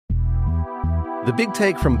The Big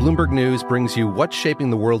Take from Bloomberg News brings you what's shaping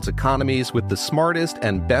the world's economies with the smartest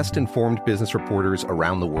and best-informed business reporters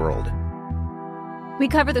around the world. We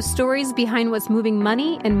cover the stories behind what's moving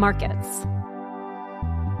money and markets,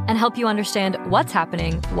 and help you understand what's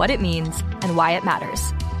happening, what it means, and why it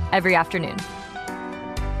matters every afternoon.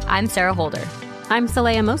 I'm Sarah Holder. I'm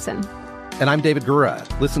Saleha Mohsin. And I'm David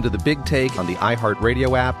Gura. Listen to The Big Take on the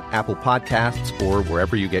iHeartRadio app, Apple Podcasts, or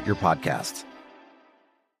wherever you get your podcasts.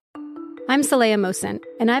 I'm Saleha Mohsin,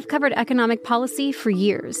 and I've covered economic policy for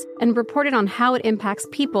years and reported on how it impacts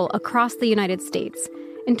people across the United States.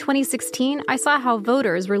 In 2016, I saw how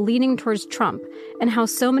voters were leaning towards Trump and how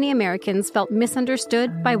so many Americans felt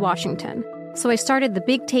misunderstood by Washington. So I started The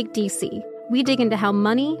Big Take DC. We dig into how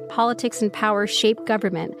money, politics, and power shape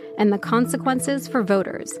government and the consequences for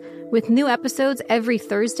voters. With new episodes every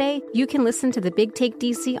Thursday, you can listen to The Big Take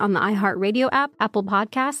DC on the iHeartRadio app, Apple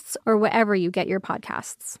Podcasts, or wherever you get your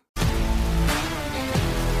podcasts.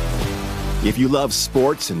 If you love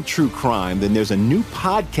sports and true crime, then there's a new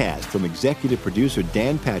podcast from executive producer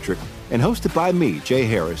Dan Patrick and hosted by me, Jay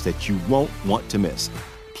Harris, that you won't want to miss.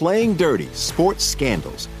 Playing Dirty: Sports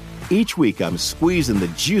Scandals. Each week, I'm squeezing the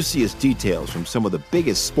juiciest details from some of the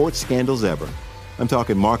biggest sports scandals ever. I'm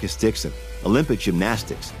talking Marcus Dixon, Olympic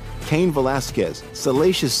gymnastics, Cain Velasquez,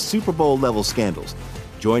 salacious Super Bowl-level scandals.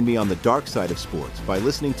 Join me on the dark side of sports by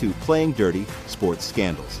listening to Playing Dirty: Sports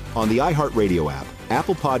Scandals on the iHeartRadio app,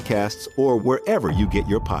 Apple Podcasts, or wherever you get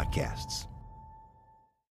your podcasts.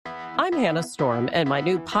 I'm Hannah Storm, and my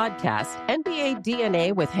new podcast, NBA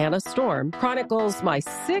DNA with Hannah Storm, chronicles my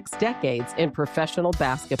 6 decades in professional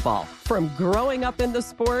basketball. From growing up in the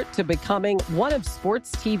sport to becoming one of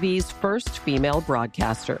sports TV's first female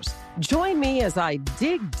broadcasters. Join me as I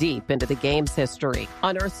dig deep into the game's history,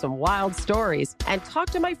 unearth some wild stories, and talk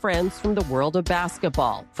to my friends from the world of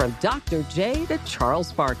basketball, from Dr. J to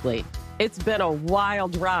Charles Barkley. It's been a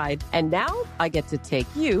wild ride, and now I get to take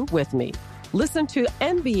you with me. Listen to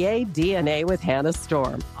NBA DNA with Hannah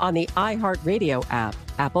Storm on the iHeartRadio app,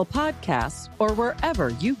 Apple Podcasts, or wherever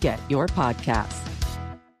you get your podcasts.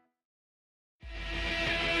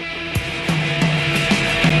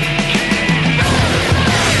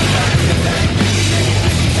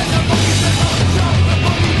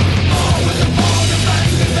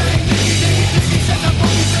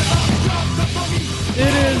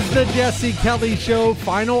 The Jesse Kelly Show,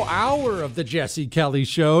 final hour of the Jesse Kelly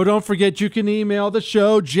Show. Don't forget you can email the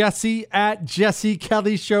show,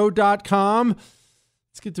 jesse@jessekellyshow.com.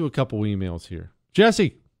 Let's get to a couple emails here.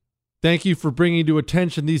 Jesse, thank you for bringing to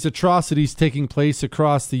attention these atrocities taking place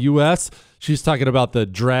across the U.S. She's talking about the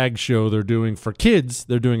drag show they're doing for kids.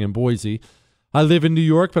 They're doing in Boise. I live in New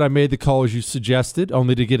York, but I made the call as you suggested,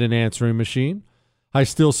 only to get an answering machine. I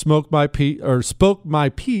still spoke my piece,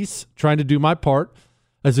 trying to do my part.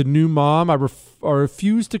 As a new mom, I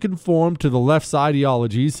refuse to conform to the left's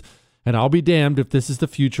ideologies, and I'll be damned if this is the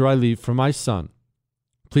future I leave for my son.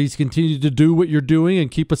 Please continue to do what you're doing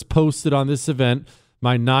and keep us posted on this event.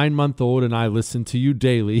 My 9-month-old and I listen to you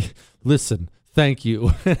daily. Listen, thank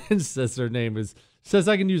you. And says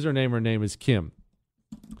I can use her name. Her name is Kim.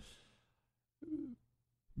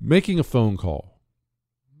 Making a phone call,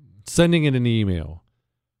 sending in an email.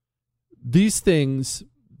 These things,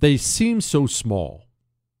 they seem so small.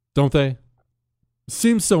 Don't they?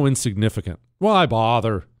 Seems so insignificant. Why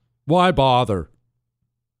bother? Why bother?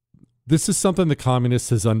 This is something the communist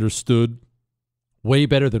has understood way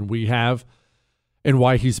better than we have, and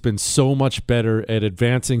why he's been so much better at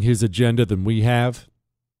advancing his agenda than we have.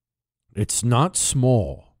 It's not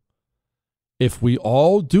small. If we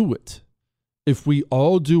all do it,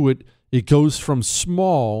 it goes from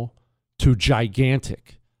small to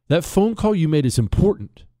gigantic. That phone call you made is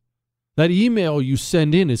important. That email you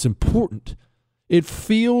send in is important. It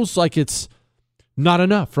feels like it's not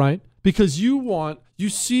enough, right? Because you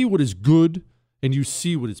see what is good and you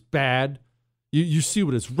see what is bad. You see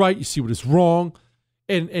what is right, you see what is wrong,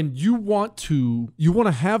 and you want to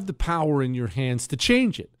have the power in your hands to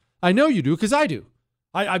change it. I know you do, because I do.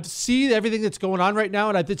 I see everything that's going on right now,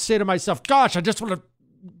 and I did say to myself, gosh, I just want to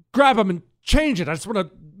grab them and change it. I just want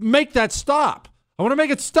to make that stop. I want to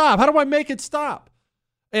make it stop. How do I make it stop?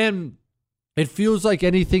 And it feels like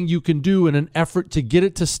anything you can do in an effort to get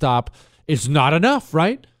it to stop is not enough,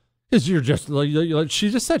 right? Because you're just, like she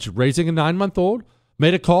just said, she's raising a 9-month-old,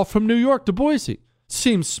 made a call from New York to Boise.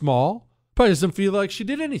 Seems small. Probably doesn't feel like she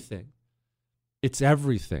did anything. It's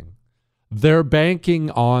everything. They're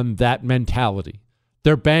banking on that mentality.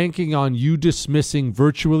 They're banking on you dismissing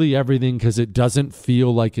virtually everything because it doesn't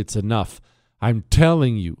feel like it's enough. I'm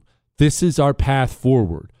telling you, this is our path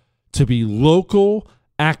forward. To be local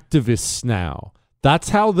activists now. That's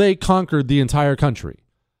how they conquered the entire country.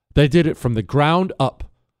 They did it from the ground up.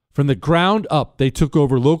 From the ground up, they took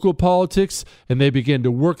over local politics and they began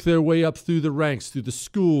to work their way up through the ranks, through the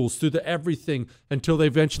schools, through the everything, until they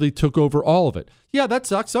eventually took over all of it. Yeah, that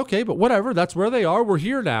sucks. Okay, but whatever. That's where they are. We're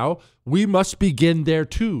here now. We must begin there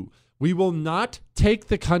too. We will not take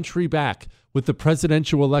the country back with the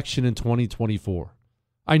presidential election in 2024.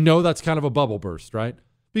 I know that's kind of a bubble burst, right?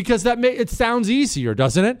 Because it sounds easier,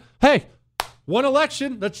 doesn't it? Hey, one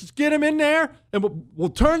election, let's just get him in there and we'll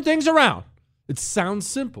turn things around. It sounds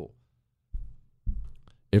simple.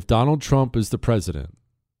 If Donald Trump is the president,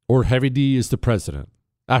 or Heavy D is the president,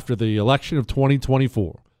 after the election of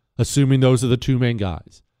 2024, assuming those are the two main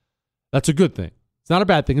guys, that's a good thing. It's not a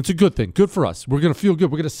bad thing. It's a good thing. Good for us. We're going to feel good.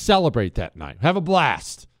 We're going to celebrate that night. Have a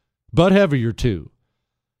blast. But heavier, too.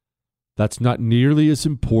 That's not nearly as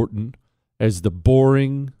important as the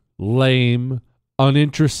boring, lame,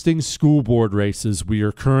 uninteresting school board races we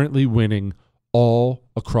are currently winning all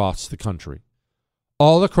across the country.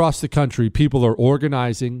 All across the country, people are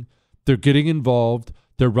organizing, they're getting involved,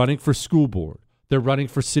 they're running for school board, they're running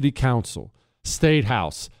for city council, state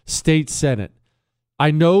house, state senate. I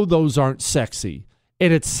know those aren't sexy,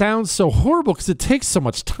 and it sounds so horrible because it takes so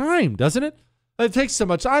much time, doesn't it? It takes so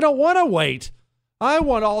much. I don't want to wait. I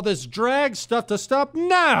want all this drag stuff to stop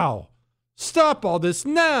now. Stop all this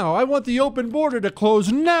now. I want the open border to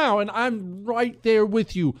close now, and I'm right there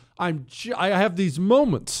with you. I have these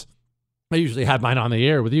moments. I usually have mine on the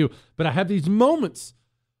air with you, but I have these moments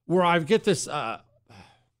where I get this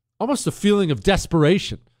almost a feeling of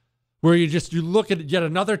desperation, where you look at yet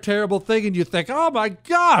another terrible thing and you think, oh my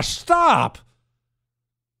gosh, stop.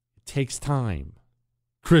 It takes time.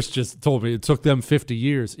 Chris just told me it took them 50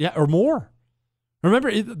 years. Yeah, or more.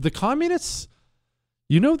 Remember, the communists,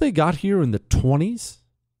 they got here in the 20s?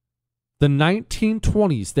 The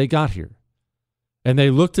 1920s, they got here. And they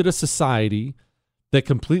looked at a society that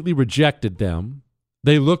completely rejected them.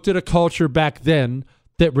 They looked at a culture back then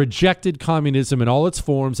that rejected communism in all its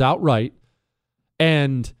forms outright.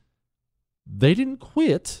 And they didn't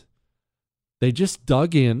quit. They just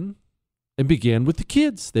dug in and began with the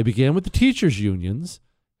kids. They began with the teachers' unions.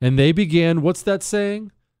 And they began, what's that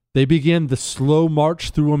saying? They began the slow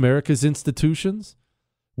march through America's institutions.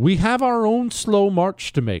 We have our own slow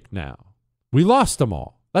march to make now. We lost them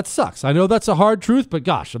all. That sucks. I know that's a hard truth, but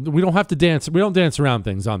gosh, we don't have to dance. We don't dance around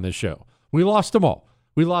things on this show. We lost them all.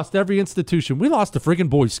 We lost every institution. We lost the friggin'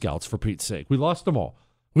 Boy Scouts, for Pete's sake. We lost them all.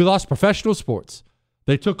 We lost professional sports.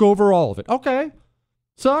 They took over all of it. Okay.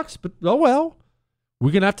 Sucks, but oh well.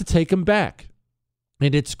 We're going to have to take them back.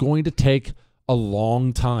 And it's going to take a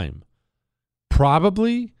long time.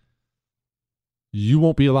 Probably you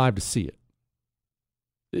won't be alive to see it.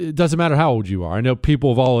 It doesn't matter how old you are. I know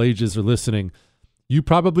people of all ages are listening. You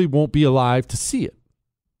probably won't be alive to see it.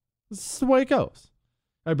 This is the way it goes.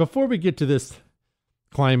 All right, before we get to this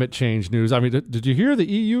climate change news, I mean, did you hear the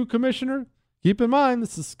EU commissioner? Keep in mind,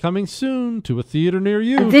 this is coming soon to a theater near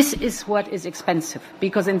you. And this is what is expensive,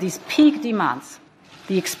 because in these peak demands,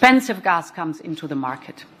 the expensive gas comes into the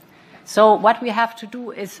market. So what we have to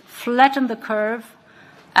do is flatten the curve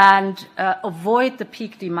and avoid the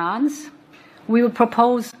peak demands. We will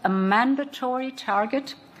propose a mandatory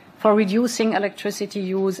target for reducing electricity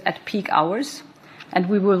use at peak hours, and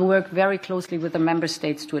we will work very closely with the member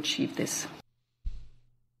states to achieve this.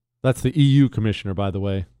 That's the EU commissioner, by the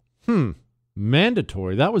way.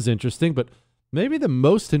 Mandatory. That was interesting, but maybe the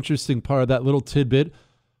most interesting part of that little tidbit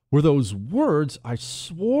were those words. I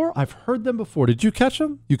swore I've heard them before. Did you catch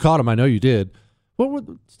them? You caught them. I know you did.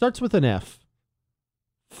 Starts with an F.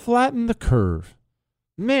 Flatten the curve.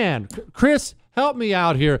 Man, Chris, help me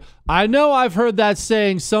out here. I know I've heard that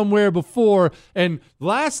saying somewhere before, and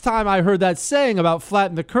last time I heard that saying about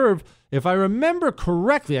flatten the curve, if I remember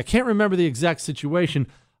correctly, I can't remember the exact situation,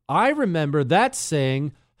 I remember that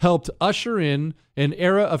saying helped usher in an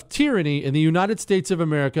era of tyranny in the United States of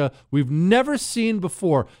America we've never seen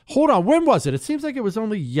before. Hold on, when was it? It seems like it was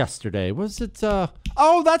only yesterday. Was it?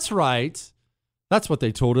 Oh, that's right. That's what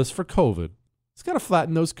they told us for COVID. It's got to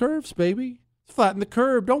flatten those curves, baby. Flatten the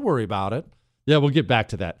curve. Don't worry about it. Yeah, we'll get back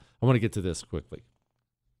to that. I want to get to this quickly.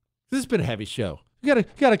 This has been a heavy show. You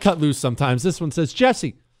gotta cut loose sometimes. This one says,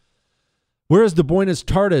 Jesse, where is the Buenos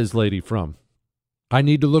Tardes lady from? I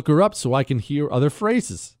need to look her up so I can hear other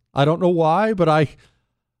phrases. I don't know why, but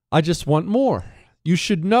I just want more. You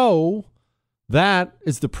should know that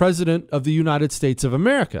is the president of the United States of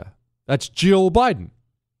America. That's Jill Biden.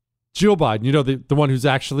 Jill Biden, you know, the one who's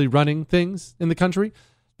actually running things in the country.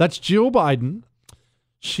 That's Jill Biden.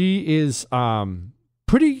 She is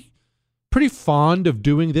pretty fond of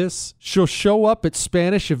doing this. She'll show up at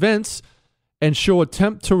Spanish events and she'll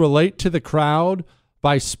attempt to relate to the crowd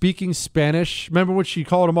by speaking Spanish. Remember when she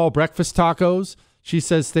called them all breakfast tacos? She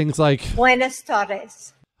says things like, Buenas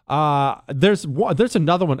tardes. There's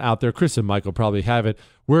another one out there. Chris and Michael probably have it,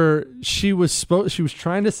 where she was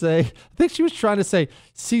trying to say, I think she was trying to say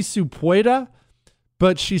si su pueda,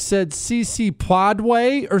 but she said si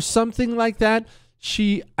podwe or something like that.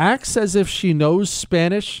 She acts as if she knows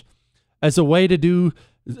Spanish as a way to do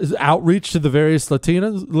outreach to the various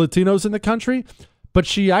Latinos in the country, but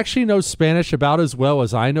she actually knows Spanish about as well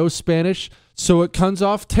as I know Spanish, so it comes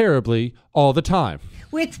off terribly all the time.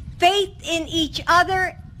 With faith in each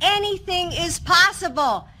other, anything is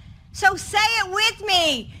possible. So say it with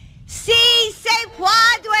me. Si se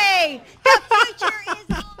puede. The future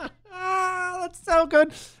is on. That's so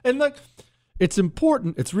good. And look, it's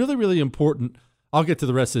important. It's really, really important. I'll get to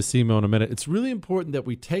the rest of this email in a minute. It's really important that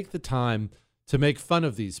we take the time to make fun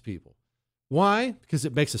of these people. Why? Because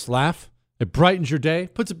it makes us laugh. It brightens your day.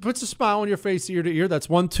 Puts a smile on your face ear to ear. That's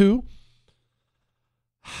 1, 2.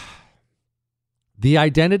 The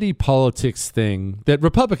identity politics thing that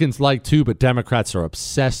Republicans like too, but Democrats are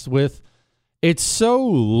obsessed with. It's so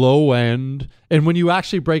low end. And when you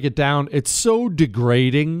actually break it down, it's so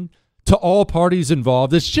degrading to all parties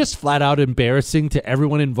involved. It's just flat out embarrassing to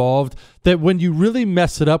everyone involved that when you really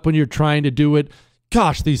mess it up when you're trying to do it,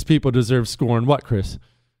 gosh, these people deserve scorn. What, Chris?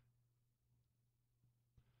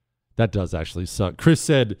 That does actually suck. Chris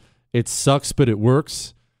said, it sucks, but it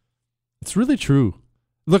works. It's really true.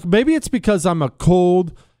 Look, maybe it's because I'm a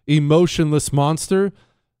cold, emotionless monster.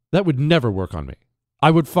 That would never work on me. I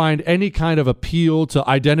would find any kind of appeal to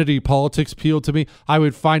identity politics appeal to me. I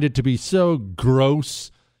would find it to be so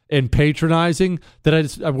gross and patronizing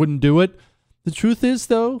that I wouldn't do it. The truth is,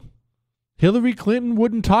 though, Hillary Clinton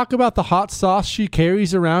wouldn't talk about the hot sauce she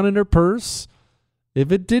carries around in her purse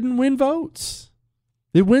if it didn't win votes.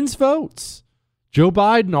 It wins votes. Joe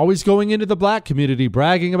Biden always going into the black community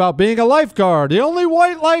bragging about being a lifeguard, the only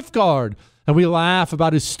white lifeguard. And we laugh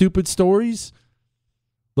about his stupid stories.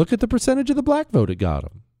 Look at the percentage of the black vote it got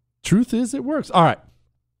him. Truth is, it works. All right.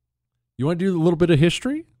 You want to do a little bit of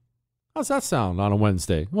history? How's that sound on a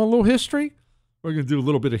Wednesday? Want a little history? We're going to do a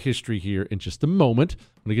little bit of history here in just a moment.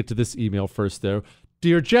 I'm going to get to this email first, though.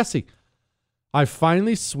 Dear Jesse, I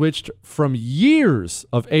finally switched from years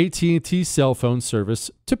of AT&T cell phone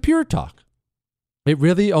service to Pure Talk. It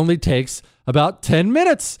really only takes about 10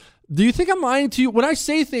 minutes. Do you think I'm lying to you? When I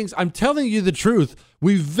say things, I'm telling you the truth.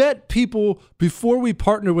 We vet people before we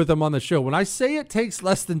partner with them on the show. When I say it takes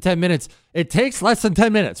less than 10 minutes, it takes less than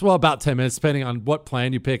 10 minutes. Well, about 10 minutes, depending on what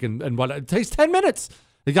plan you pick and what. It takes 10 minutes.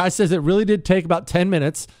 The guy says it really did take about 10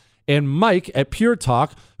 minutes. And Mike at Pure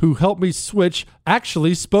Talk, who helped me switch,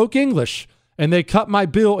 actually spoke English. And they cut my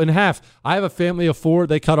bill in half. I have a family of 4.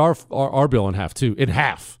 They cut our bill in half, too. In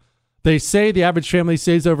half. They say the average family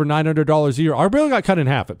saves over $900 a year. Our bill got cut in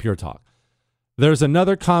half at Pure Talk. There's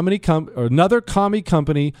another commie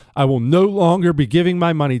company I will no longer be giving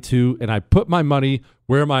my money to, and I put my money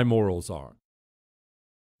where my morals are.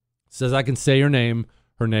 Says I can say her name.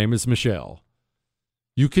 Her name is Michelle.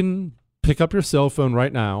 You can pick up your cell phone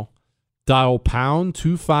right now, dial pound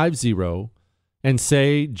 250, and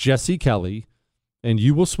say Jesse Kelly, and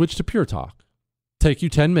you will switch to Pure Talk. Take you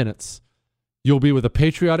 10 minutes. You'll be with a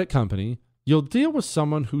patriotic company. You'll deal with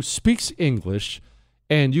someone who speaks English,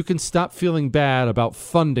 and you can stop feeling bad about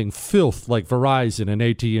funding filth like Verizon and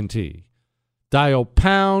AT&T. Dial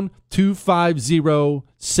pound 250,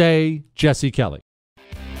 say Jesse Kelly.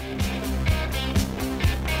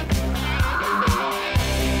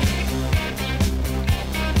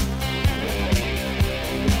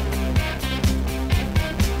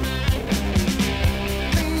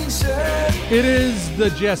 It is the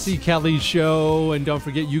Jesse Kelly Show, and don't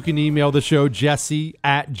forget you can email the show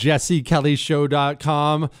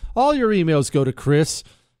jesse@jessekellyshow.com. All your emails go to Chris.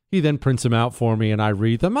 He then prints them out for me, and I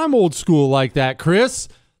read them. I'm old school like that, Chris.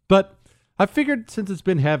 But I figured since it's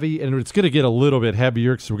been heavy, and it's going to get a little bit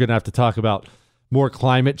heavier because we're going to have to talk about more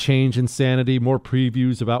climate change insanity, more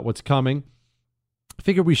previews about what's coming, I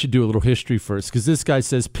figured we should do a little history first because this guy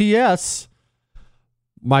says, P.S.,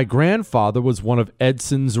 my grandfather was one of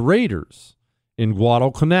Edson's raiders in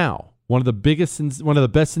Guadalcanal, one of the best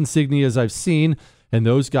insignias I've seen, and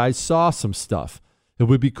those guys saw some stuff. It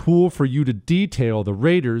would be cool for you to detail the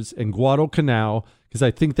raiders in Guadalcanal because I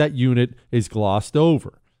think that unit is glossed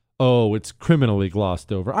over. Oh, it's criminally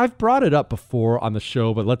glossed over. I've brought it up before on the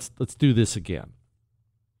show, but let's do this again.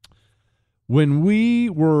 When we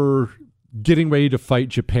were getting ready to fight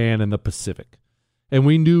Japan in the Pacific, and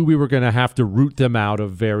we knew we were going to have to root them out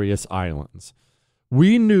of various islands,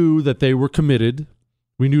 we knew that they were committed.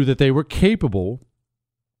 We knew that they were capable.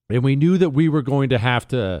 And we knew that we were going to have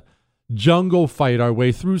to jungle fight our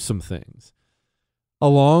way through some things.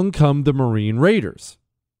 Along come the Marine Raiders,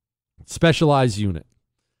 specialized unit.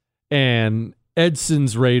 And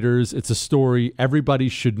Edson's Raiders, it's a story everybody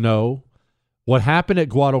should know. What happened at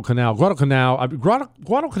Guadalcanal?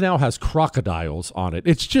 Guadalcanal has crocodiles on it.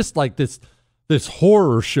 It's just like this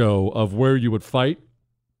horror show of where you would fight.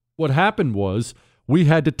 What happened was we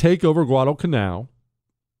had to take over Guadalcanal,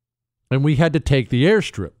 and we had to take the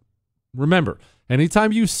airstrip. Remember,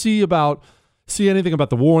 anytime you see anything about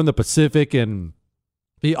the war in the Pacific and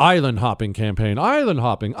the island hopping campaign, island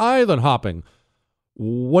hopping,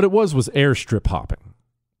 what it was airstrip hopping.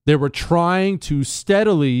 They were trying to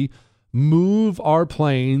steadily move our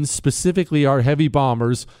planes, specifically our heavy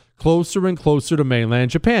bombers, closer and closer to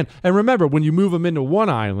mainland Japan. And remember, when you move them into one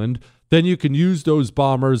island, then you can use those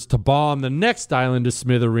bombers to bomb the next island to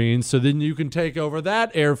smithereens. So then you can take over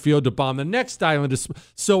that airfield to bomb the next island,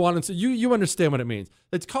 so on and so. You understand what it means.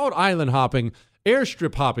 It's called island hopping.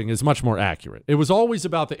 Airstrip hopping is much more accurate. It was always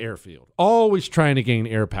about the airfield, always trying to gain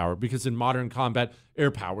air power, because in modern combat,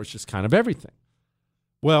 air power is just kind of everything.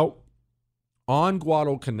 Well, on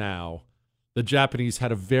Guadalcanal, the Japanese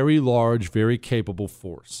had a very large, very capable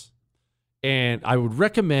force. And I would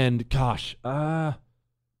recommend, I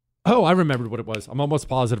remembered what it was. I'm almost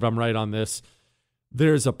positive I'm right on this.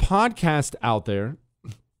 There's a podcast out there.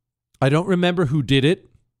 I don't remember who did it.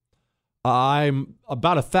 I'm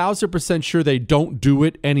about 1,000% sure they don't do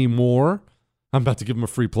it anymore. I'm about to give them a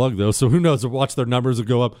free plug, though, so who knows? Watch their numbers will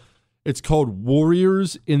go up. It's called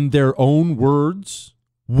Warriors in Their Own Words.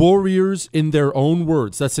 Warriors in Their Own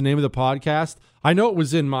Words. That's the name of the podcast. I know it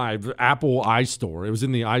was in my Apple iStore. It was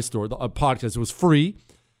in the iStore, the podcast. It was free.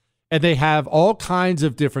 And they have all kinds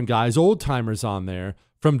of different guys, old-timers on there,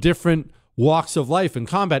 from different walks of life and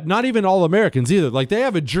combat. Not even all Americans either. Like, they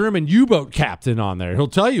have a German U-boat captain on there. He'll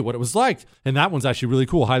tell you what it was like. And that one's actually really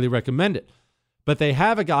cool. Highly recommend it. But they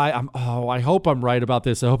have a guy. I hope I'm right about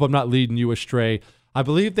this. I hope I'm not leading you astray. I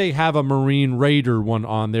believe they have a Marine Raider one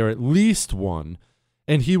on there, at least one.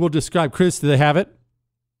 And he will describe. Chris, do they have it?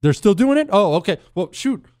 They're still doing it? Oh, okay. Well,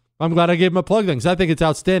 shoot. I'm glad I gave them a plug then, because I think it's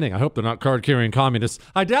outstanding. I hope they're not card-carrying communists.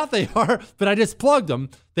 I doubt they are, but I just plugged them.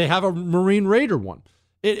 They have a Marine Raider one.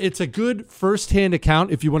 It's a good first-hand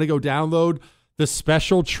account if you want to go download the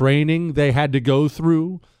special training they had to go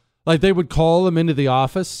through. Like, they would call them into the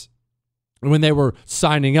office when they were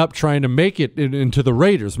signing up, trying to make it into the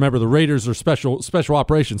Raiders. Remember, the Raiders are special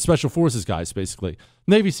operations, special forces guys, basically.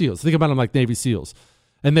 Navy SEALs. Think about them like Navy SEAls.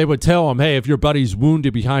 And they would tell them, hey, if your buddy's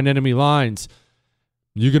wounded behind enemy lines,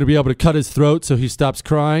 you're going to be able to cut his throat so he stops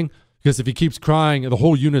crying, because if he keeps crying, the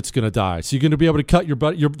whole unit's going to die. So you're going to be able to cut your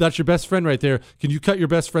buddy. That's your best friend right there. Can you cut your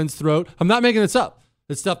best friend's throat? I'm not making this up.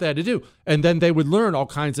 It's stuff they had to do. And then they would learn all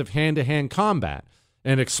kinds of hand-to-hand combat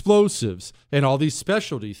and explosives and all these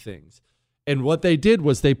specialty things. And what they did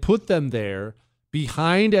was they put them there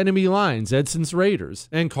behind enemy lines, Edson's Raiders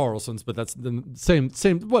and Carlson's, but that's the same,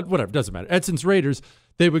 whatever, doesn't matter. Edson's Raiders,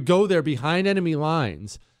 they would go there behind enemy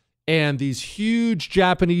lines, and these huge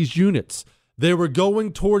Japanese units, they were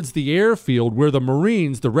going towards the airfield where the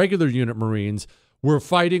Marines, the regular unit Marines, were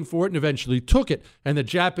fighting for it and eventually took it. And the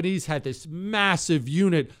Japanese had this massive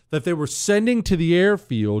unit that they were sending to the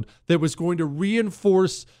airfield that was going to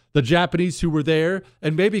reinforce the Japanese who were there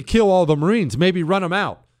and maybe kill all the Marines, maybe run them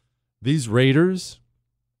out. These Raiders,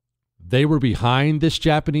 they were behind this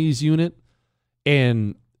Japanese unit,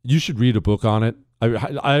 and you should read a book on it.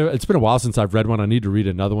 It's been a while since I've read one. I need to read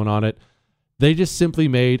another one on it. They just simply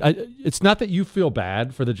made, it's not that you feel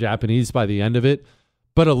bad for the Japanese by the end of it,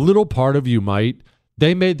 but a little part of you might.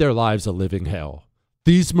 They made their lives a living hell.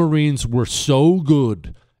 These Marines were so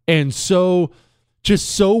good and so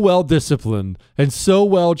well disciplined and so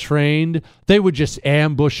well trained. They would just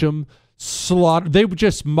ambush them, slaughter. They would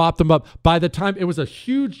just mop them up. By the time it was a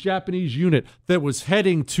huge Japanese unit that was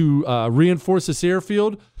heading to reinforce this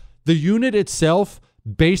airfield, the unit itself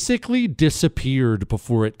basically disappeared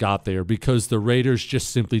before it got there because the Raiders just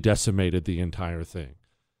simply decimated the entire thing.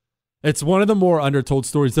 It's one of the more undertold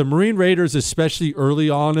stories. The Marine Raiders, especially early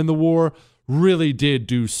on in the war, really did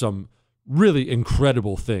do some really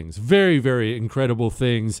incredible things, very, very incredible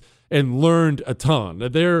things, and learned a ton.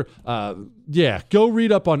 They're, go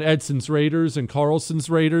read up on Edson's Raiders and Carlson's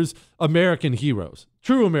Raiders. American heroes,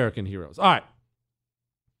 true American heroes. All right.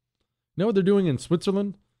 You know what they're doing in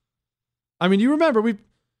Switzerland? I mean, you remember, we've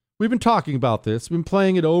been talking about this. We've been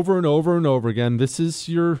playing it over and over and over again. This is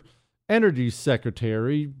your energy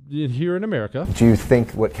secretary here in America. Do you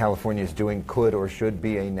think what California is doing could or should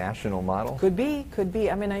be a national model? Could be.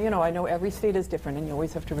 I mean, I know every state is different, and you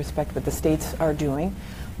always have to respect what the states are doing.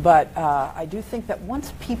 But I do think that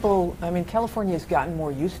once people, California has gotten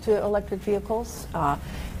more used to electric vehicles,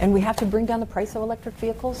 and we have to bring down the price of electric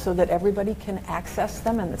vehicles so that everybody can access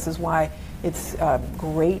them. And this is why it's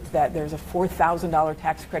great that there's a $4,000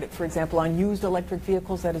 tax credit, for example, on used electric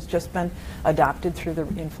vehicles that has just been adopted through the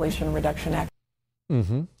Inflation Reduction Act.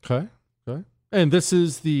 Mm-hmm. Okay. And this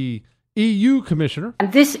is the EU commissioner.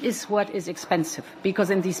 And this is what is expensive, because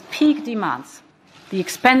in these peak demands, the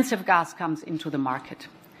expensive gas comes into the market.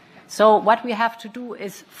 So what we have to do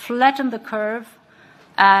is flatten the curve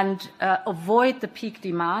and avoid the peak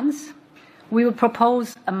demands. We will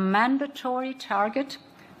propose a mandatory target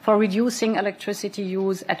for reducing electricity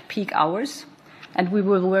use at peak hours, and we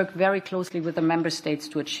will work very closely with the member states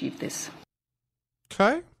to achieve this.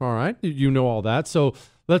 Okay. All right. You know all that. So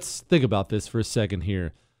let's think about this for a second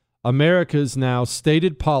here. America's now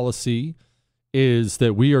stated policy is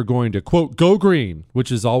that we are going to, quote, go green, which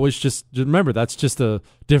is always just remember, that's just a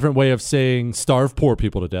different way of saying starve poor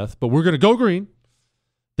people to death. But we're going to go green.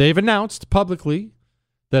 They've announced publicly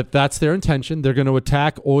that that's their intention. They're going to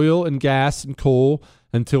attack oil and gas and coal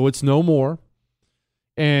until it's no more.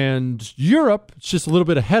 And Europe, it's just a little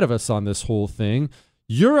bit ahead of us on this whole thing.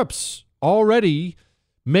 Europe's already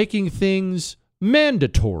making things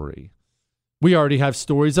mandatory. We already have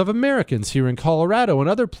stories of Americans here in Colorado and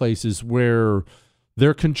other places where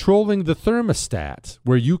they're controlling the thermostat,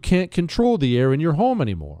 where you can't control the air in your home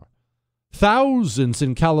anymore. Thousands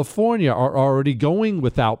in California are already going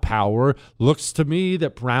without power. Looks to me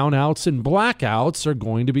that brownouts and blackouts are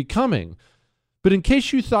going to be coming. But in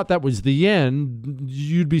case you thought that was the end,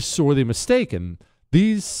 you'd be sorely mistaken.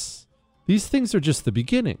 These things are just the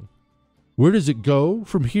beginning. Where does it go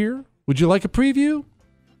from here? Would you like a preview?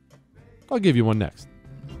 I'll give you one next.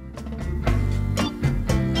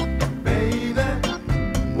 Baby,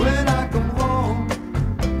 when I come home,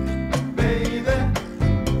 baby,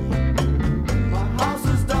 my house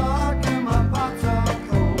is dark and my pots are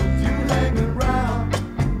cold. You hang around,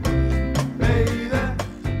 baby.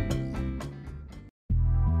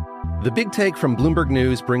 The Big Take from Bloomberg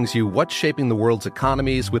News brings you what's shaping the world's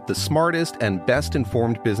economies with the smartest and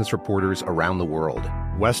best-informed business reporters around the world.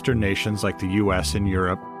 Western nations like the U.S. and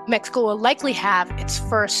Europe. Mexico will likely have its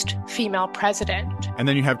first female president. And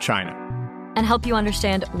then you have China. And help you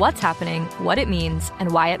understand what's happening, what it means,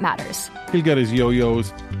 and why it matters. He'll get his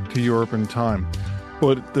yo-yos to Europe in time.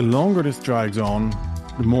 But the longer this drags on,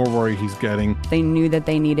 the more worry he's getting. They knew that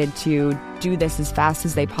they needed to do this as fast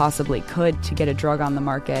as they possibly could to get a drug on the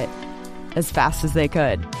market as fast as they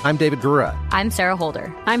could. I'm David Gura. I'm Sarah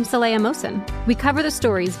Holder. I'm Saleha Mohsin. We cover the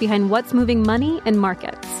stories behind what's moving money and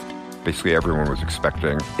markets. Basically, everyone was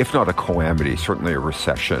expecting, if not a calamity, certainly a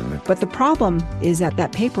recession. But the problem is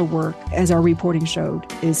that paperwork, as our reporting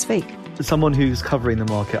showed, is fake. As someone who's covering the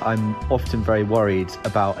market, I'm often very worried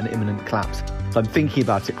about an imminent collapse. So I'm thinking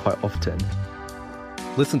about it quite often.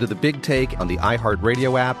 Listen to The Big Take on the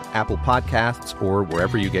iHeartRadio app, Apple Podcasts, or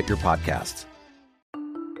wherever you get your podcasts.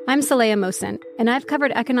 I'm Saleha Mohsin, and I've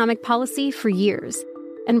covered economic policy for years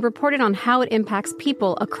and reported on how it impacts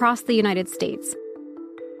people across the United States.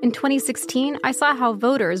 In 2016, I saw how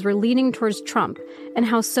voters were leaning towards Trump and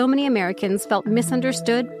how so many Americans felt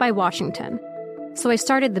misunderstood by Washington. So I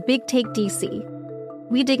started The Big Take DC.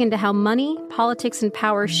 We dig into how money, politics, and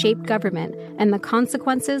power shape government and the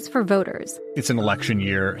consequences for voters. It's an election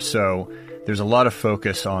year, so there's a lot of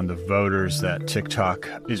focus on the voters that TikTok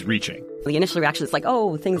is reaching. The initial reaction is like,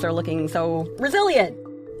 oh, things are looking so resilient.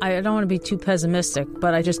 I don't want to be too pessimistic,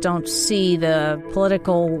 but I just don't see the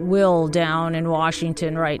political will down in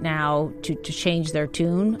Washington right now to change their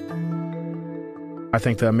tune. I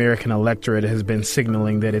think the American electorate has been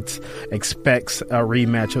signaling that it expects a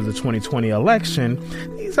rematch of the 2020 election.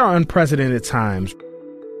 These are unprecedented times.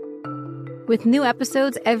 With new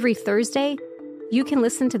episodes every Thursday, you can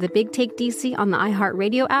listen to The Big Take DC on the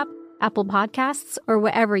iHeartRadio app, Apple Podcasts, or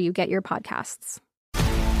wherever you get your podcasts.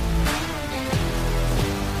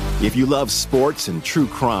 If you love sports and true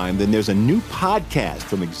crime, then there's a new podcast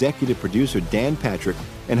from executive producer Dan Patrick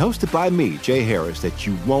and hosted by me, Jay Harris, that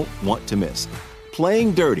you won't want to miss.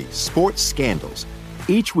 Playing Dirty: Sports Scandals.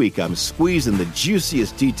 Each week, I'm squeezing the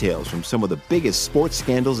juiciest details from some of the biggest sports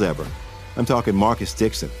scandals ever. I'm talking Marcus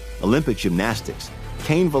Dixon, Olympic gymnastics,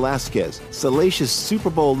 Cain Velasquez, salacious Super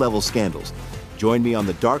Bowl-level scandals. Join me on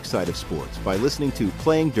the dark side of sports by listening to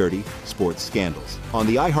Playing Dirty: Sports Scandals on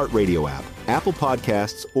the iHeartRadio app, Apple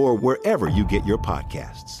Podcasts, or wherever you get your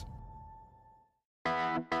podcasts.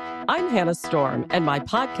 I'm Hannah Storm, and my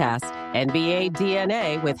podcast, NBA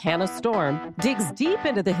DNA with Hannah Storm digs deep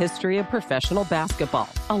into the history of professional basketball,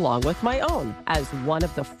 along with my own, as one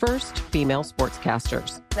of the first female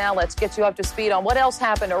sportscasters. Now let's get you up to speed on what else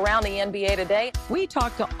happened around the NBA today. We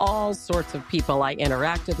talked to all sorts of people I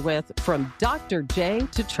interacted with, from Dr. J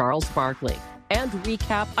to Charles Barkley, and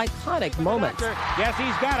recap iconic moments. Yes,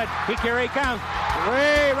 he's got it. Here he comes.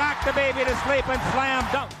 Way rock the baby to sleep and slam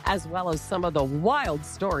dunk. As well as some of the wild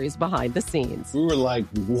stories behind the scenes. We were like,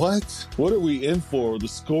 what? What are we in for? The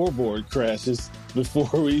scoreboard crashes before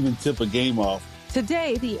we even tip a game off.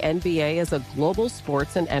 Today, the NBA is a global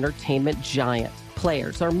sports and entertainment giant.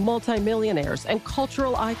 Players are multimillionaires and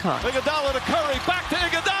cultural icons. Iguodala to Curry, back to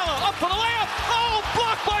Iguodala, up for the layup. Oh,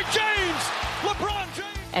 blocked by James. LeBron James.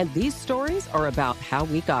 And these stories are about how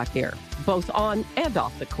we got here, both on and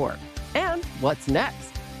off the court. And what's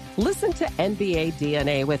next? Listen to NBA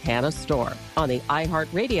DNA with Hannah Storm on the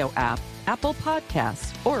iHeartRadio app, Apple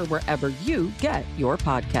Podcasts, or wherever you get your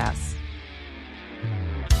podcasts.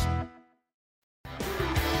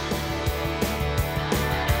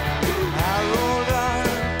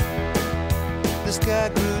 The sky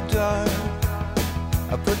grew dark.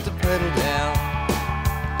 I put the pedal down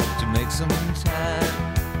to make some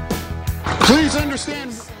time. Please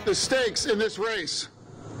understand the stakes in this race.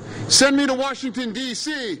 Send me to Washington,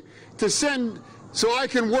 D.C. so I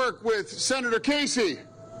can work with Senator Casey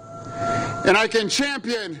and I can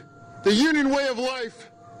champion the union way of life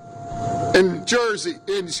in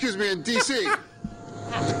in D.C.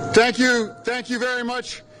 Thank you very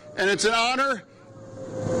much, and it's an honor.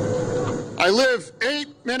 I live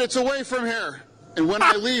 8 minutes away from here, and when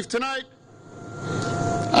I leave tonight,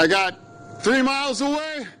 I got 3 miles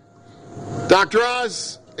away, Dr.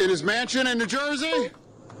 Oz in his mansion in New Jersey.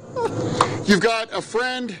 You've got a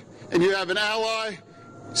friend, and you have an ally.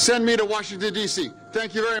 Send me to Washington, D.C.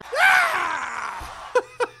 Thank you very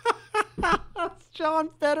much. John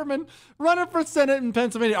Fetterman running for Senate in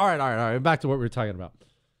Pennsylvania. All right. Back to what we were talking about.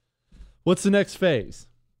 What's the next phase?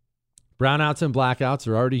 Brownouts and blackouts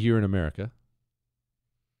are already here in America.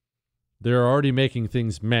 They're already making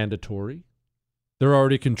things mandatory. They're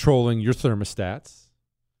already controlling your thermostats.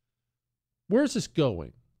 Where's this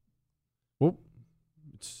going? Well,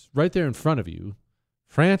 it's right there in front of you.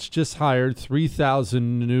 France just hired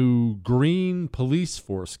 3,000 new green police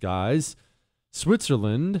force guys.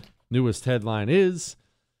 Switzerland, newest headline is,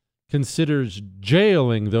 considers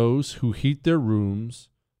jailing those who heat their rooms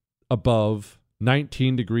above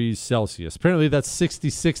 19 degrees Celsius. Apparently that's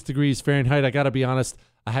 66 degrees Fahrenheit. I got to be honest,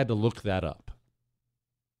 I had to look that up.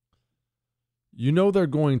 You know they're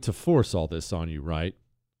going to force all this on you, right?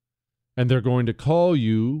 And they're going to call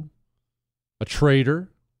you a traitor.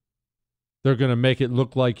 They're going to make it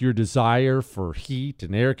look like your desire for heat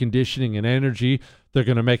and air conditioning and energy. They're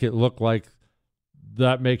going to make it look like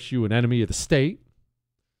that makes you an enemy of the state.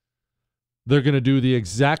 They're going to do the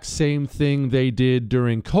exact same thing they did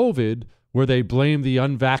during COVID, where they blame the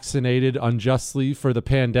unvaccinated unjustly for the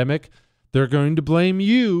pandemic. They're going to blame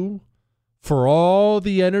you for all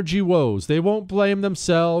the energy woes. They won't blame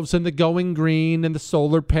themselves and the going green and the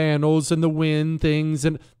solar panels and the wind things,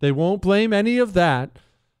 and they won't blame any of that.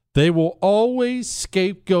 They will always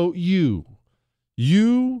scapegoat you.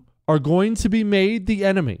 You are going to be made the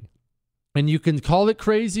enemy. And you can call it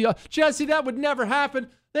crazy. Jesse, that would never happen.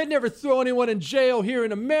 They'd never throw anyone in jail here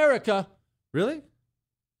in America. Really?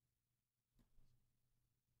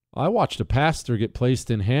 I watched a pastor get placed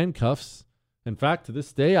in handcuffs. In fact, to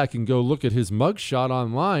this day, I can go look at his mugshot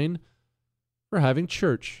online for having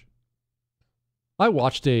church. I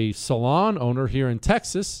watched a salon owner here in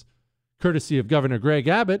Texas, courtesy of Governor Greg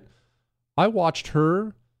Abbott. I watched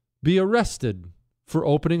her be arrested for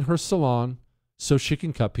opening her salon so she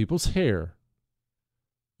can cut people's hair.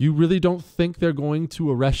 You really don't think they're going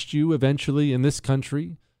to arrest you eventually in this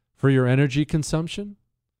country for your energy consumption?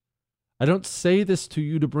 I don't say this to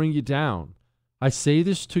you to bring you down. I say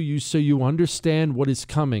this to you so you understand what is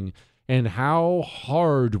coming and how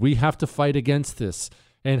hard we have to fight against this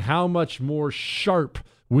and how much more sharp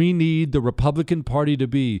we need the Republican Party to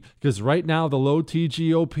be. Because right now, the low T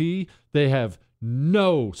GOP, they have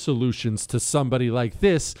no solutions to somebody like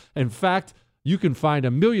this. In fact, you can find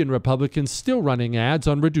 1 million Republicans still running ads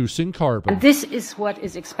on reducing carbon. And this is what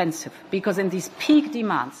is expensive, because in these peak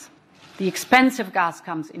demands, the expensive gas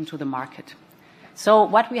comes into the market. So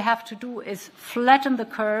what we have to do is flatten the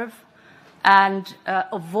curve and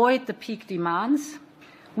avoid the peak demands.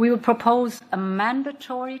 We will propose a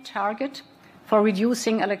mandatory target for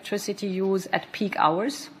reducing electricity use at peak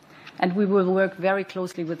hours, and we will work very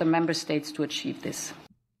closely with the member states to achieve this.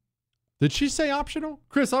 Did she say optional?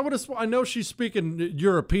 Chris, I know she's speaking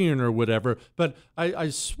European or whatever, but I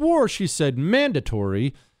swore she said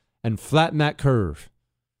mandatory and flatten that curve.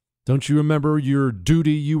 Don't you remember your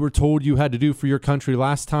duty you were told you had to do for your country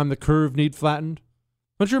last time the curve need flattened?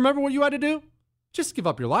 Don't you remember what you had to do? Just give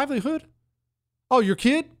up your livelihood. Oh, your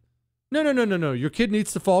kid? No. Your kid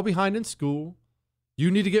needs to fall behind in school.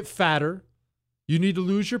 You need to get fatter. You need to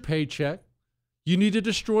lose your paycheck. You need to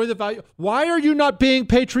destroy the value. Why are you not being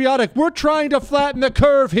patriotic? We're trying to flatten the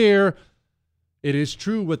curve here. It is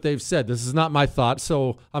true what they've said. This is not my thought,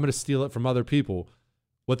 so I'm going to steal it from other people.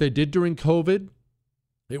 What they did during COVID,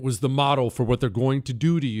 it was the model for what they're going to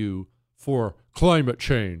do to you for climate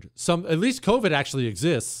change. At least COVID actually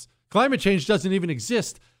exists. Climate change doesn't even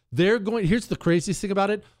exist. Here's the craziest thing about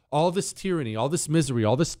it. All this tyranny, all this misery,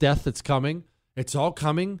 all this death that's coming, it's all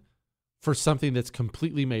coming for something that's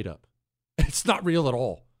completely made up. It's not real at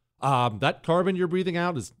all. That carbon you're breathing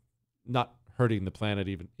out is not hurting the planet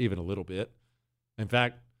even a little bit. In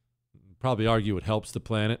fact, probably argue it helps the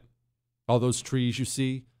planet. All those trees you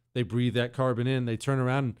see, they breathe that carbon in, they turn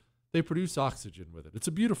around and they produce oxygen with it. It's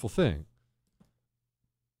a beautiful thing.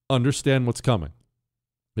 Understand what's coming.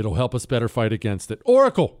 It'll help us better fight against it.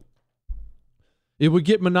 Oracle. It would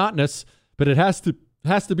get monotonous, but it has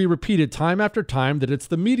to be repeated time after time that it's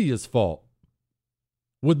the media's fault.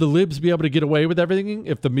 Would the libs be able to get away with everything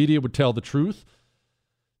if the media would tell the truth?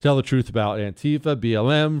 Tell the truth about Antifa,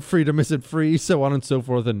 BLM, freedom isn't free, so on and so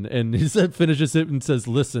forth. And he finishes it and says,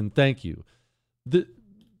 listen, thank you.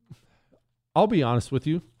 I'll be honest with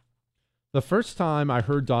you. The first time I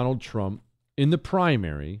heard Donald Trump in the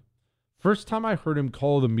primary, first time I heard him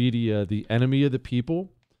call the media the enemy of the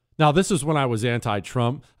people. Now, this is when I was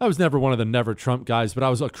anti-Trump. I was never one of the never Trump guys, but I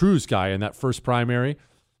was a Cruz guy in that first primary.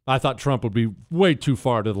 I thought Trump would be way too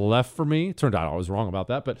far to the left for me. Turned out I was wrong about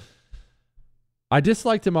that, but I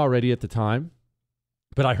disliked him already at the time.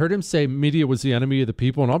 But I heard him say media was the enemy of the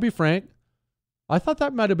people, and I'll be frank, I thought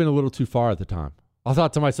that might have been a little too far at the time. I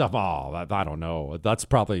thought to myself, I don't know. That's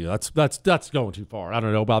going too far. I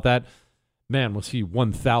don't know about that. Man, was he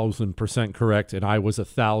 1,000% correct, and I was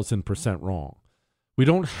 1,000% wrong. We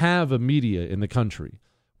don't have a media in the country.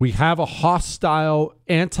 We have a hostile,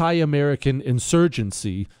 anti-American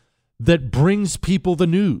insurgency that brings people the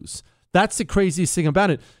news. That's the craziest thing about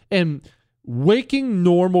it. And waking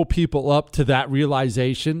normal people up to that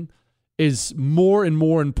realization is more and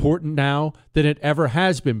more important now than it ever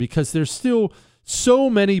has been, because there's still so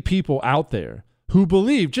many people out there who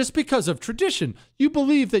believe, just because of tradition, you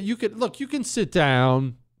believe that you can sit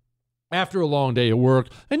down after a long day of work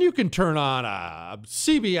and you can turn on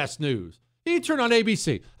CBS News. You can turn on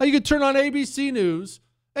ABC. You can turn on ABC News,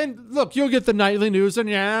 and look, you'll get the nightly news, and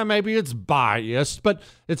yeah, maybe it's biased, but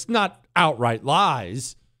it's not outright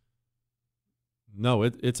lies. No,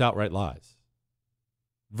 it's outright lies.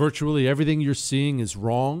 Virtually everything you're seeing is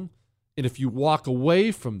wrong, and if you walk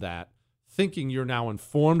away from that, thinking you're now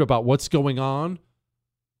informed about what's going on,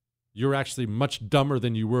 you're actually much dumber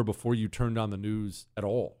than you were before you turned on the news at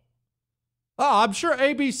all. Oh, I'm sure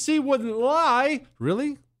ABC wouldn't lie.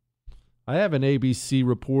 Really? I have an ABC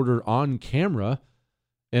reporter on camera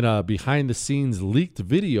in a behind-the-scenes leaked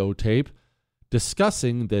videotape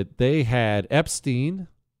discussing that they had Epstein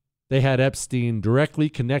directly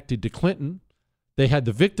connected to Clinton. They had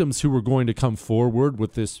the victims who were going to come forward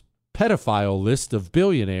with this pedophile list of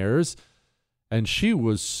billionaires, and she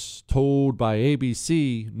was told by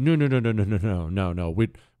ABC, no,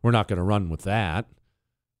 we're not going to run with that.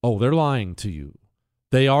 Oh, they're lying to you.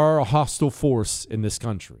 They are a hostile force in this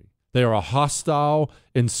country. They are a hostile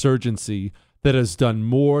insurgency that has done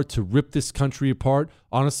more to rip this country apart,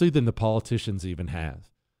 honestly, than the politicians even have.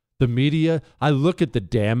 The media, I look at the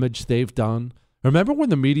damage they've done. Remember when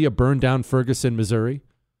the media burned down Ferguson, Missouri?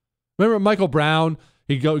 Remember Michael Brown?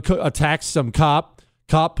 He attacks some cop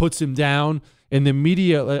puts him down, and the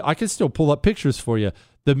media, I can still pull up pictures for you.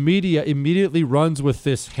 The media immediately runs with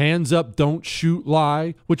this hands up, don't shoot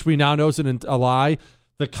lie, which we now know is a lie.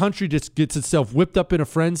 The country just gets itself whipped up in a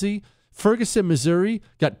frenzy. Ferguson, Missouri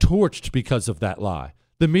got torched because of that lie.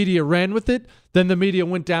 The media ran with it. Then the media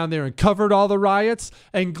went down there and covered all the riots.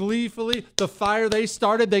 And gleefully, the fire they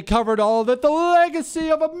started, they covered all of it. The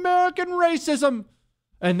legacy of American racism.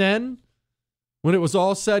 And then, when it was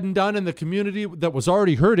all said and done in the community that was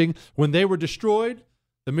already hurting, when they were destroyed,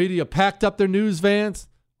 the media packed up their news vans.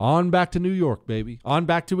 On back to New York, baby. On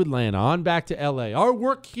back to Atlanta. On back to L.A. Our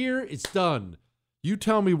work here is done. You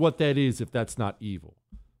tell me what that is if that's not evil.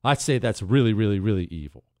 I say that's really, really, really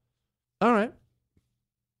evil. All right.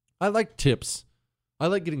 I like tips. I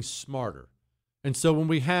like getting smarter. And so when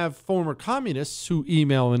we have former communists who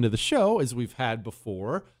email into the show, as we've had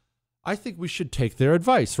before, I think we should take their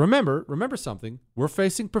advice. Remember something. We're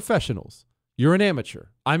facing professionals. You're an amateur.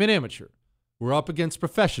 I'm an amateur. We're up against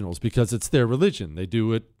professionals because it's their religion. They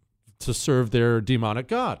do it to serve their demonic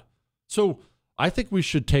god. So I think we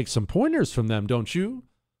should take some pointers from them, don't you?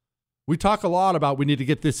 We talk a lot about we need to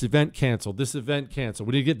get this event canceled, we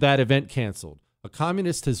need to get that event canceled. A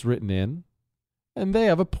communist has written in, and they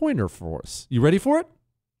have a pointer for us. You ready for it?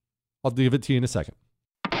 I'll give it to you in a second.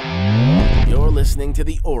 You're listening to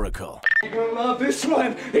The Oracle. You're going to love this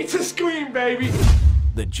one. It's a scream, baby.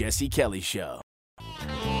 The Jesse Kelly Show.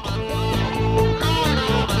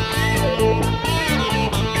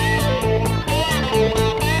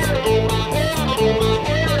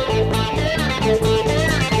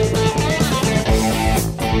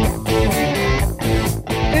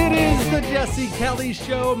 Jesse Kelly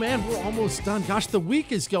Show. Man, we're almost done. Gosh, the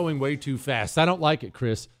week is going way too fast. I don't like it,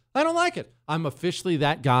 Chris. I don't like it. I'm officially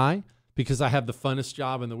that guy because I have the funnest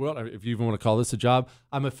job in the world. If you even want to call this a job,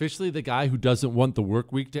 I'm officially the guy who doesn't want the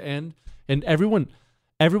work week to end. And everyone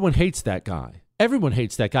hates that guy. Everyone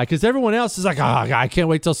hates that guy because everyone else is like, oh, I can't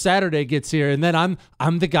wait till Saturday gets here. And then I'm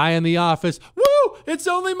the guy in the office. Woo! It's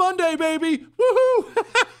only Monday, baby. Woohoo!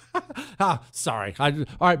 Sorry. All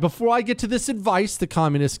right, before I get to this advice the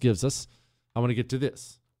communist gives us, I want to get to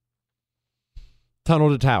this. Tunnel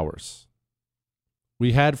to Towers.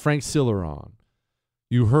 We had Frank Siller on.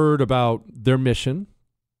 You heard about their mission.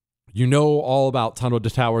 You know all about Tunnel to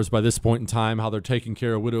Towers by this point in time, how they're taking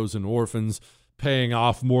care of widows and orphans, paying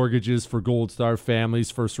off mortgages for Gold Star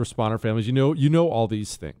families, first responder families. You know all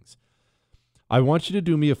these things. I want you to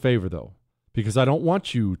do me a favor, though, because I don't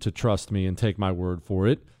want you to trust me and take my word for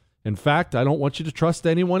it. In fact, I don't want you to trust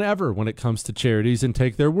anyone ever when it comes to charities and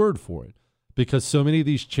take their word for it, because so many of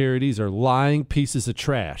these charities are lying pieces of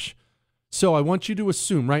trash. So I want you to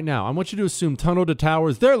assume right now, Tunnel to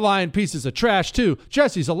Towers, they're lying pieces of trash too.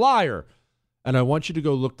 Jesse's a liar. And I want you to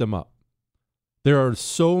go look them up. There are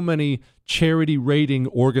so many charity rating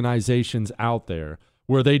organizations out there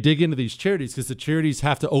where they dig into these charities because the charities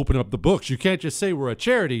have to open up the books. You can't just say we're a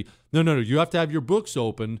charity. No. You have to have your books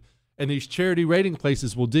open, and these charity rating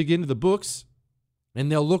places will dig into the books, and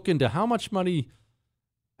they'll look into how much money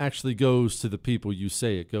actually goes to the people you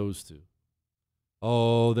say it goes to.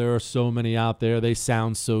 Oh, there are so many out there. They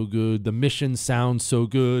sound so good. The mission sounds so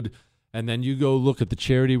good. And then you go look at the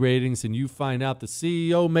charity ratings and you find out the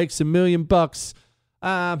CEO makes $1 million.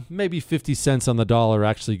 Maybe 50 cents on the dollar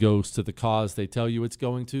actually goes to the cause they tell you it's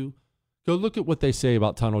going to. Go look at what they say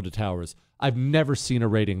about Tunnel to Towers. I've never seen a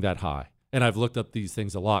rating that high. And I've looked up these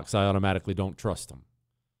things a lot because I automatically don't trust them.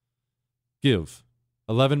 Give.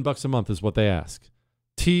 $11 a month is what they ask.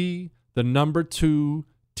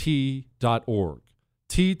 T2T.org.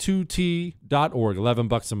 T2T.org,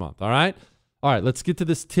 $11 a month, all right? All right, let's get to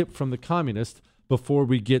this tip from the communist before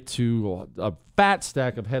we get to a fat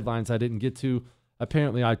stack of headlines I didn't get to.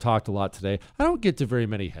 Apparently, I talked a lot today. I don't get to very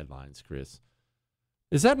many headlines, Chris.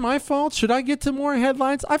 Is that my fault? Should I get to more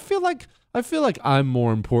headlines? I feel like I'm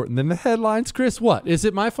more important than the headlines, Chris. What? Is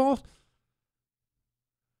it my fault?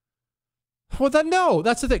 Well, no,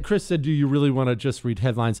 that's the thing. Chris said, do you really want to just read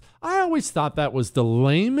headlines? I always thought that was the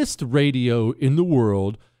lamest radio in the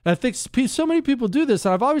world. And I think so many people do this,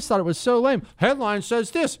 and I've always thought it was so lame. Headline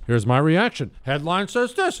says this. Here's my reaction. Headline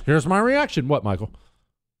says this. Here's my reaction. What, Michael?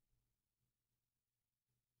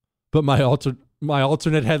 But my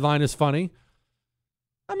alternate headline is funny?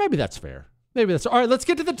 Maybe that's fair. All right, let's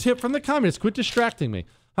get to the tip from the communist. Quit distracting me.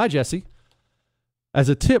 Hi, Jesse. As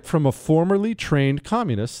a tip from a formerly trained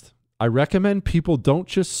communist, I recommend people don't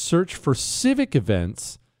just search for civic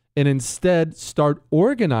events and instead start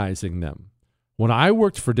organizing them. When I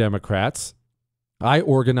worked for Democrats, I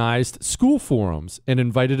organized school forums and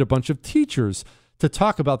invited a bunch of teachers to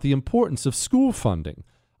talk about the importance of school funding.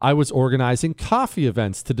 I was organizing coffee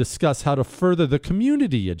events to discuss how to further the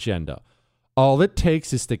community agenda. All it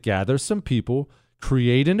takes is to gather some people,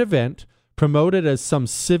 create an event, promote it as some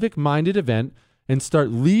civic-minded event, and start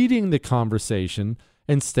leading the conversation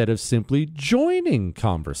instead of simply joining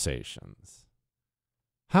conversations.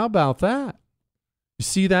 How about that? You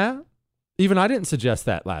see that? Even I didn't suggest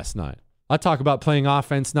that last night. I talk about playing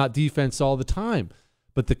offense, not defense all the time.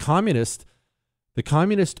 But the communist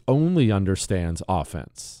only understands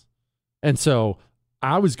offense. And so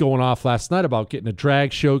I was going off last night about getting a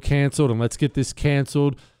drag show canceled and let's get this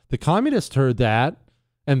canceled. The communist heard that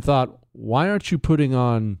and thought, why aren't you putting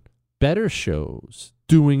on better shows,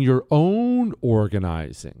 doing your own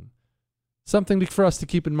organizing? Something for us to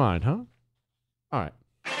keep in mind, huh? All right.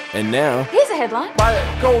 And now, here's a headline.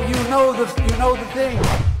 Go, you know the thing.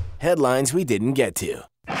 Headlines we didn't get to.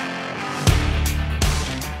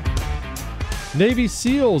 Navy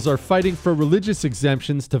SEALs are fighting for religious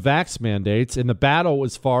exemptions to vax mandates, and the battle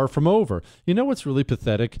is far from over. You know what's really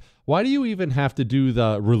pathetic? Why do you even have to do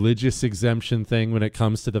the religious exemption thing when it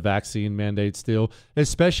comes to the vaccine mandate still?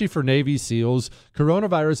 Especially for Navy SEALs.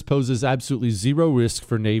 Coronavirus poses absolutely zero risk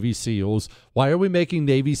for Navy SEAls. Why are we making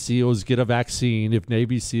Navy SEAls get a vaccine if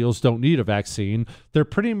Navy SEAls don't need a vaccine? They're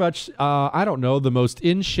pretty much, the most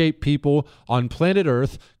in shape people on planet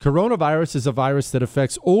Earth. Coronavirus is a virus that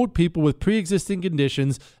affects old people with pre-existing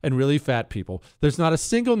conditions and really fat people. There's not a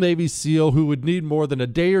single Navy SEAL who would need more than a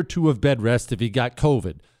day or two of bed rest if he got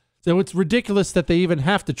COVID. So it's ridiculous that they even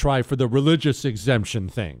have to try for the religious exemption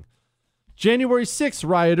thing. January 6th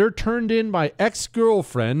rioter turned in by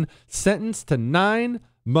ex-girlfriend, sentenced to 9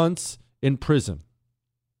 months in prison.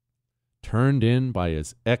 Turned in by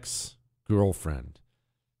his ex-girlfriend.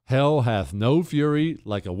 Hell hath no fury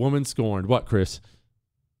like a woman scorned. What, Chris?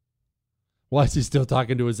 Why is he still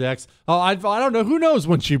talking to his ex? Oh, I don't know. Who knows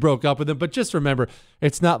when she broke up with him? But just remember,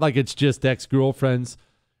 it's not like it's just ex-girlfriends.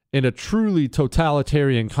 In a truly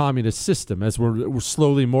totalitarian communist system, as we're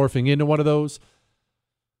slowly morphing into one of those,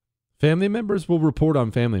 family members will report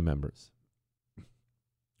on family members.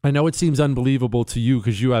 I know it seems unbelievable to you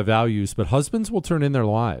because you have values, but husbands will turn in their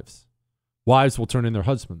wives. Wives will turn in their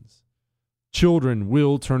husbands. Children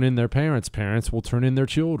will turn in their parents. Parents will turn in their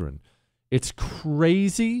children. It's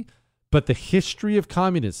crazy, but the history of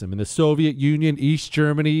communism in the Soviet Union, East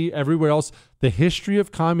Germany, everywhere else, the history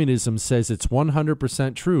of communism says it's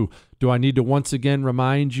 100% true. Do I need to once again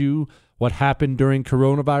remind you what happened during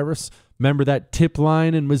coronavirus? Remember that tip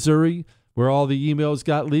line in Missouri where all the emails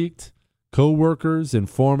got leaked? Co-workers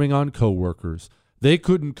informing on co-workers. They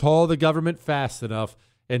couldn't call the government fast enough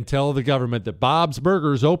and tell the government that Bob's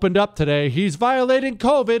Burgers opened up today. He's violating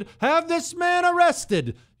COVID. Have this man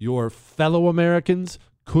arrested. Your fellow Americans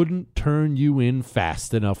couldn't turn you in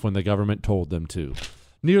fast enough when the government told them to.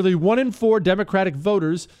 Nearly 1 in 4 Democratic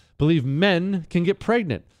voters believe men can get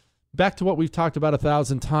pregnant. Back to what we've talked about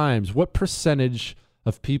 1,000 times. What percentage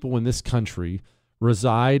of people in this country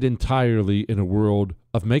reside entirely in a world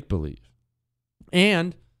of make-believe?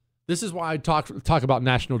 And this is why I talk about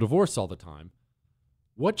national divorce all the time.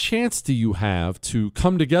 What chance do you have to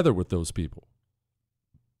come together with those people?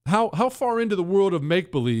 How far into the world of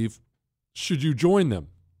make-believe should you join them?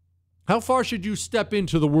 How far should you step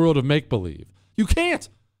into the world of make-believe? You can't.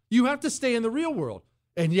 You have to stay in the real world.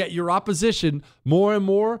 And yet your opposition more and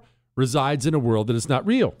more resides in a world that is not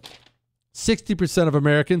real. 60% of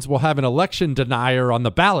Americans will have an election denier on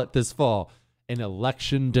the ballot this fall. An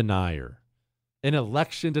election denier. An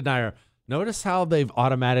election denier. Notice how they've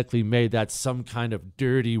automatically made that some kind of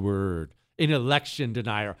dirty word. An election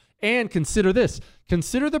denier. And consider this.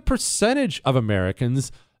 Consider the percentage of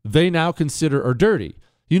Americans they now consider are dirty.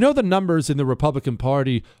 You know the numbers in the Republican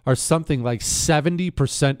Party are something like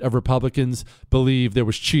 70% of Republicans believe there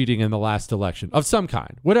was cheating in the last election of some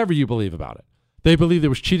kind, whatever you believe about it. They believe there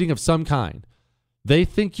was cheating of some kind. They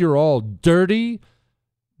think you're all dirty,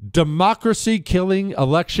 democracy-killing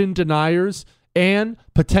election deniers and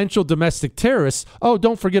potential domestic terrorists. Oh,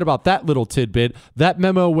 don't forget about that little tidbit. That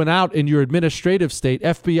memo went out in your administrative state,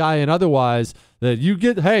 FBI and otherwise, that you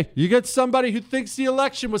get somebody who thinks the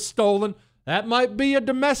election was stolen. That might be a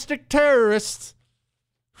domestic terrorist.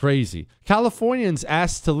 Crazy. Californians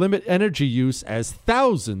asked to limit energy use as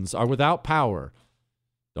thousands are without power.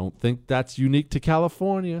 Don't think that's unique to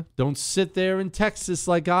California. Don't sit there in Texas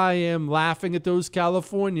like I am laughing at those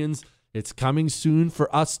Californians. It's coming soon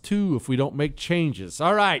for us too if we don't make changes.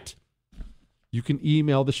 All right. You can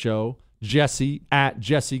email the show,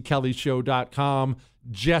 Jesse@JesseKellyShow.com.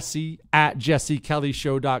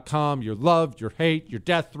 Jesse@JesseKellyShow.com. Your love, your hate, your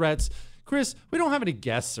death threats. Chris, we don't have any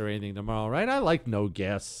guests or anything tomorrow, right? I like no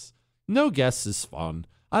guests. No guests is fun.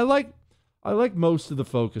 I like most of the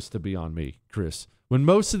focus to be on me, Chris. When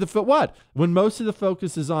most of the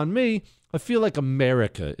focus is on me, I feel like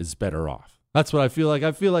America is better off. That's what I feel like.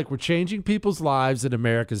 I feel like we're changing people's lives and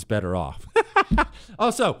America's better off.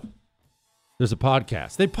 Also, there's a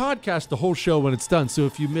podcast. They podcast the whole show when it's done. So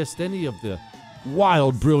if you missed any of the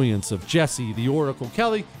wild brilliance of Jesse, the Oracle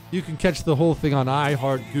Kelly, you can catch the whole thing on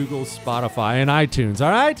iHeart, Google, Spotify, and iTunes.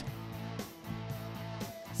 All right?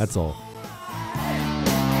 That's all.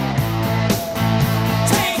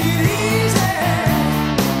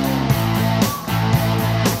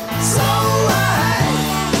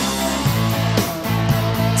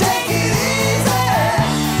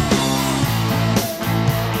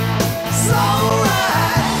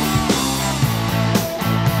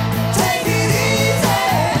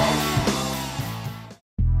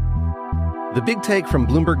 The Big Take from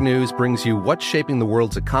Bloomberg News brings you what's shaping the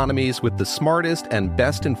world's economies with the smartest and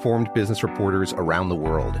best-informed business reporters around the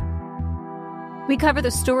world. We cover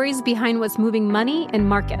the stories behind what's moving money and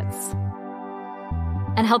markets,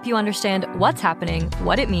 and help you understand what's happening,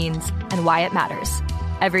 what it means, and why it matters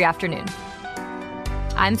every afternoon.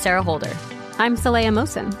 I'm Sarah Holder. I'm Saleha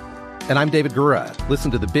Mohsin. And I'm David Gura.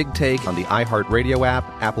 Listen to The Big Take on the iHeartRadio app,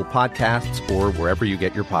 Apple Podcasts, or wherever you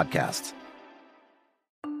get your podcasts.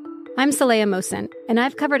 I'm Saleha Mohsin, and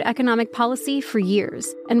I've covered economic policy for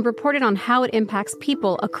years and reported on how it impacts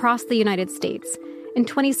people across the United States. In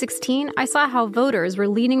 2016, I saw how voters were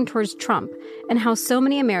leaning towards Trump and how so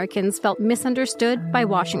many Americans felt misunderstood by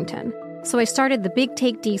Washington. So I started The Big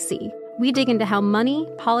Take DC. We dig into how money,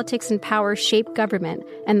 politics, and power shape government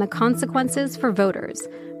and the consequences for voters.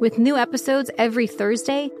 With new episodes every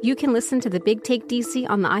Thursday, you can listen to The Big Take DC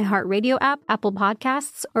on the iHeartRadio app, Apple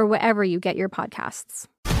Podcasts, or wherever you get your podcasts.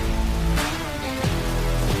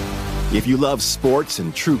 If you love sports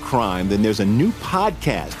and true crime, then there's a new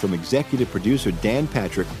podcast from executive producer Dan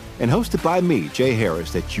Patrick and hosted by me, Jay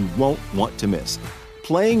Harris, that you won't want to miss.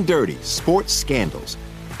 Playing Dirty: Sports Scandals.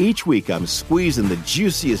 Each week, I'm squeezing the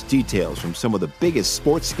juiciest details from some of the biggest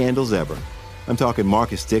sports scandals ever. I'm talking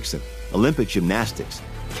Marcus Dixon, Olympic gymnastics,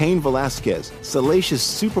 Cain Velasquez, salacious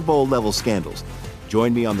Super Bowl-level scandals.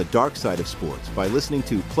 Join me on the dark side of sports by listening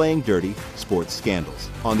to Playing Dirty: Sports Scandals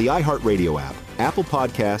on the iHeartRadio app, Apple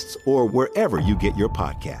Podcasts, or wherever you get your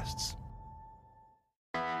podcasts.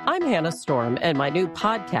 I'm Hannah Storm, and my new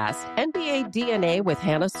podcast, NBA DNA with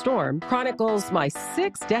Hannah Storm, chronicles my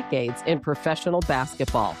 6 decades in professional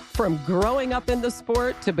basketball. From growing up in the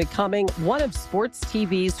sport to becoming one of sports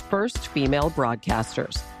TV's first female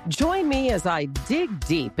broadcasters. Join me as I dig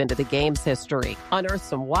deep into the game's history, unearth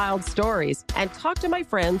some wild stories, and talk to my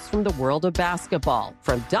friends from the world of basketball,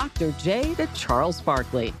 from Dr. J to Charles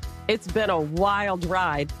Barkley. It's been a wild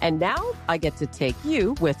ride, and now I get to take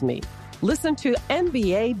you with me. Listen to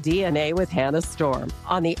NBA DNA with Hannah Storm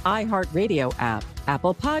on the iHeartRadio app,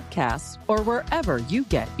 Apple Podcasts, or wherever you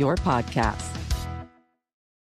get your podcasts.